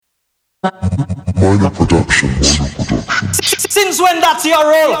Minor Productionz. Since when that's your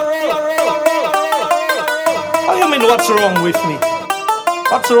role? How you mean what's wrong with me?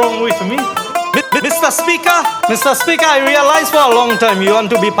 What's wrong with me? Mr. Speaker, I realize for a long time you want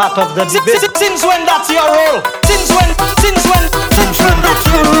to be part of the debate. Since when that's your role? Since when that's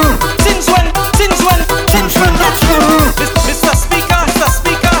your role? Since when that's your role? Mr. Speaker,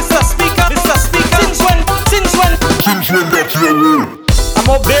 since when that's your role?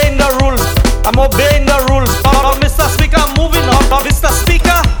 I'm obeying the rules. Oh, Mr. Speaker, I'm moving on. Oh, Mr.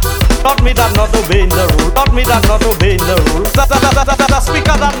 Speaker, taught me that not obeying the rules. The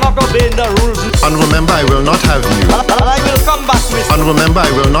Speaker that not obeying the rules. And remember, I will not have you. I will come back, Mr. And remember,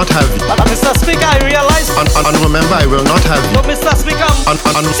 I will not have you. Mr. Speaker, I realize. And remember, I will not have you. No, Mr. Speaker. And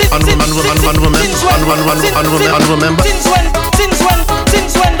remember. Since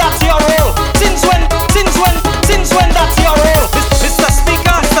when that's your role? Since when that's your role? Mr.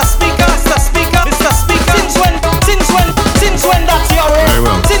 Speaker. Since when that's your role? Very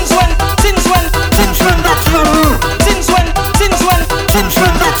well. Since when that's your role? Since when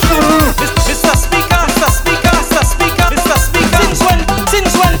that's your role? Mr. Speaker.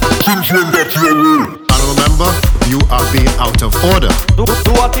 Since when that's your role? And remember, you are being out of order. Do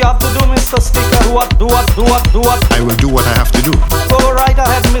what you have to do, Mr. Speaker. Do what? I will do what I have to do. Go right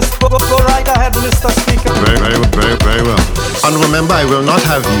ahead, Mr. Speaker. Very well. And remember, I will not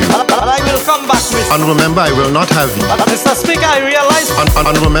have you. I will come back, Mr. And remember, I will not have you. Mr. Speaker, I realize.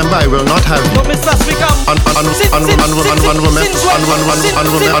 And remember, I will not have No, you. Mr. Speaker. And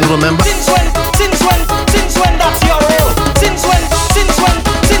remember. Since when that's your role? Since when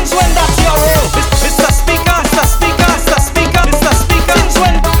that's your role? Mr. Speaker.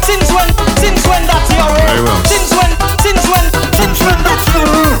 Since when that's your role? Very well. Since when that's your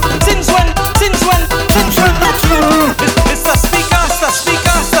role? Since when that's your role? Mr. Speaker.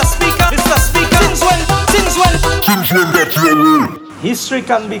 Since when that's your role? History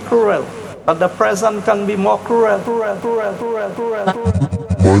can be cruel, but the present can be more cruel.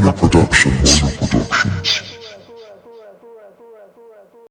 Minor Productionz.